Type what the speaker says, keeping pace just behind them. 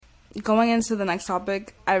Going into the next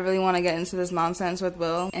topic, I really want to get into this nonsense with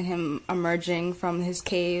Will and him emerging from his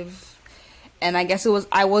cave. And I guess I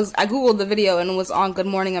googled the video and it was on Good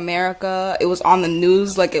Morning America. It was on the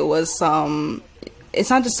news, like it was it's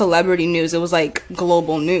not just celebrity news, it was like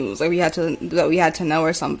global news, like we had to know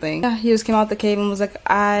or something. Yeah, he just came out the cave and was like,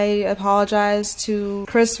 I apologize to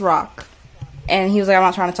Chris Rock. And he was like, I'm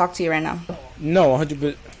not trying to talk to you right now. No,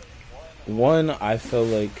 100%. One, I feel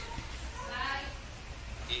like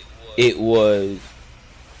he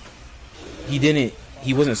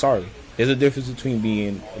wasn't sorry. There's a difference between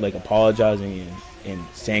being like apologizing and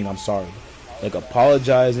saying I'm sorry. Like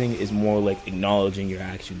apologizing is more like acknowledging your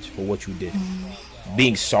actions for what you did.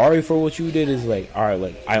 Being sorry for what you did is like, all right,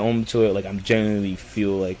 like I own to it. Like I genuinely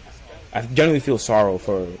feel sorrow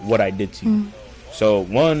for what I did to you. So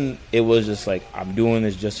one, it was just like I'm doing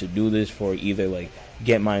this just to do this for either like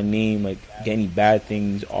get my name, like get any bad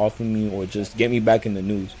things off of me, or just get me back in the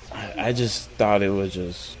news. I just thought it was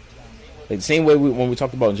just like the same way when we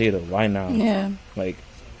talked about Jada. Why now? Yeah. Like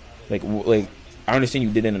I understand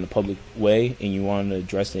you did it in a public way and you wanted to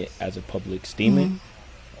address it as a public statement.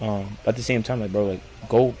 But at the same time, like bro, like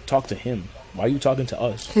go talk to him. Why are you talking to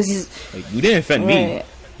us? Because he's like, you didn't offend me.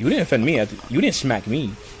 You didn't offend me. You didn't smack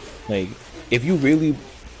me. Like if you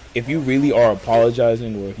really are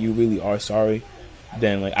apologizing or if you really are sorry,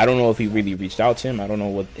 then like I don't know if he really reached out to him. I don't know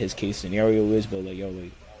what his case scenario is, but like yo,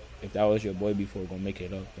 like if that was your boy before, go make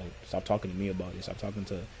it up. Like stop talking to me about it. Stop talking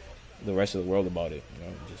to the rest of the world about it. You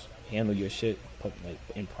know, just handle your shit like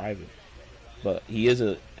in private. But he is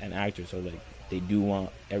an actor, so like they do want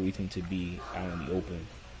everything to be out in the open,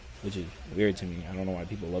 which is weird to me. I don't know why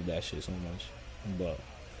people love that shit so much. But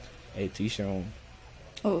hey, teach your own.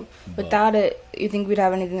 Oh, without it, you think we'd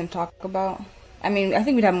have anything to talk about? I mean, I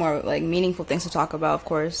think we'd have more like meaningful things to talk about, of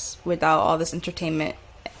course, without all this entertainment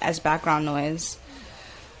as background noise.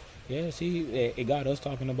 Yeah, see, it got us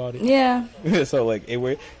talking about it. Yeah. So like it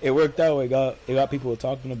worked out. It got people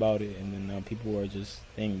talking about it, and then now people are just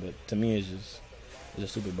saying. But to me, it's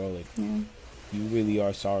just stupid, bro. Like, you really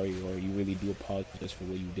are sorry, or you really do apologize for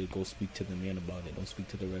what you did. Go speak to the man about it.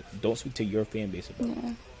 Don't speak to your fan base about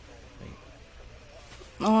it.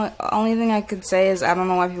 Only thing I could say is I don't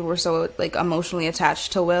know why people were so like emotionally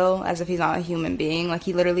attached to Will, as if he's not a human being. Like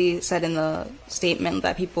he literally said in the statement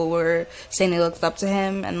that people were saying they looked up to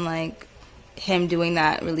him, and like him doing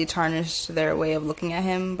that really tarnished their way of looking at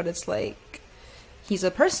him. But it's like he's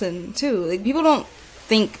a person too. Like people don't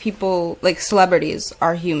think people like celebrities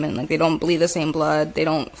are human. Like they don't bleed the same blood. They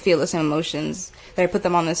don't feel the same emotions. They put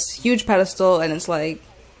them on this huge pedestal, and it's like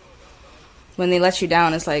when they let you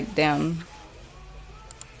down, it's like damn.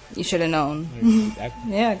 You should have known.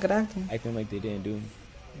 Yeah, good acting. Acting like they didn't do.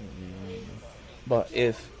 But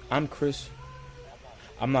if I'm Chris,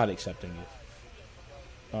 I'm not accepting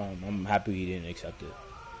it. I'm happy he didn't accept it.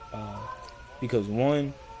 Because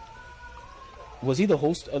one, was he the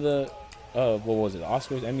host of the what was it,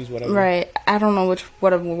 Oscars, Emmys, whatever? Right. I don't know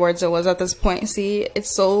what awards it was at this point. See,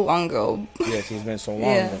 it's so long ago. Yes, it's been so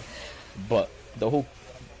long ago. But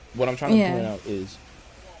what I'm trying to point out is,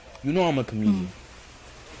 you know I'm a comedian.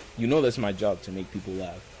 You know that's my job, to make people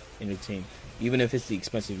laugh, entertain, even if it's the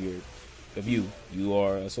expense of you. You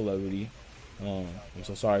are a celebrity. I'm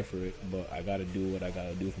so sorry for it, but I gotta do what I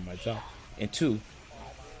gotta do for my job. And two,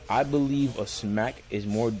 I believe a smack is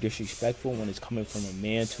more disrespectful when it's coming from a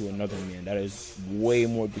man to another man. That is way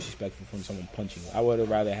more disrespectful from someone punching. I would have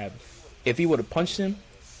rather have, if he would have punched him,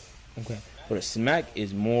 okay. But a smack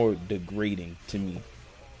is more degrading to me.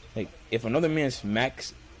 Like if another man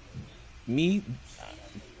smacks me,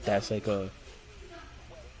 that's like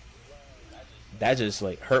that just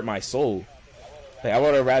like hurt my soul. Like I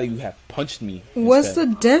would have rather you have punched me. What's the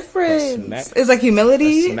difference? It's like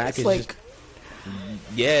humility. Smack it's is like just,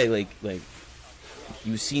 yeah, like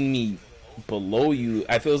you seen me below you.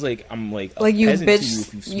 I feels like I'm like you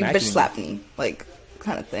bitch slap me, like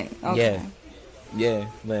kind of thing. Okay. Yeah.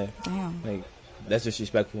 Damn. Like that's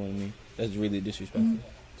disrespectful to me. That's really disrespectful.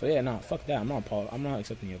 So yeah, nah, fuck that. I'm not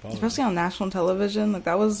accepting your apology. Especially on national television, like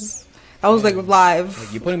that was like live.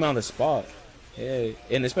 Like, you're putting me on the spot. Yeah,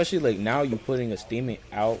 and especially like now you're putting a statement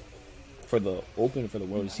out for the world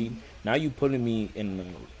to see. Now you putting me in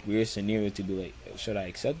a weird scenario to be like, should I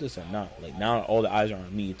accept this or not? Like now all the eyes are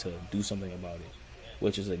on me to do something about it,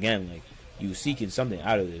 which is again like you seeking something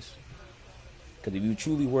out of this. Because if you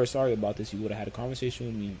truly were sorry about this, you would have had a conversation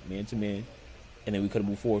with me, man to man, and then we could have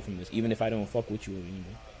moved forward from this, even if I don't fuck with you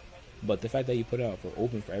anymore. But the fact that you put it out for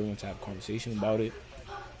open for everyone to have a conversation about it,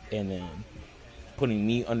 and then putting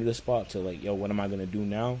me under the spot to like, yo, what am I gonna do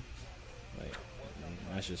now? Like,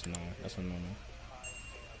 that's just no. That's a no.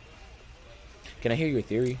 Can I hear your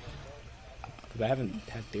theory? Because I haven't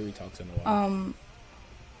had theory talks in a while.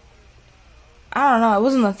 I don't know. It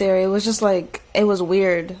wasn't a theory. It was just like, it was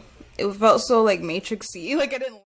weird. It felt so like Matrix-y. Like I didn't.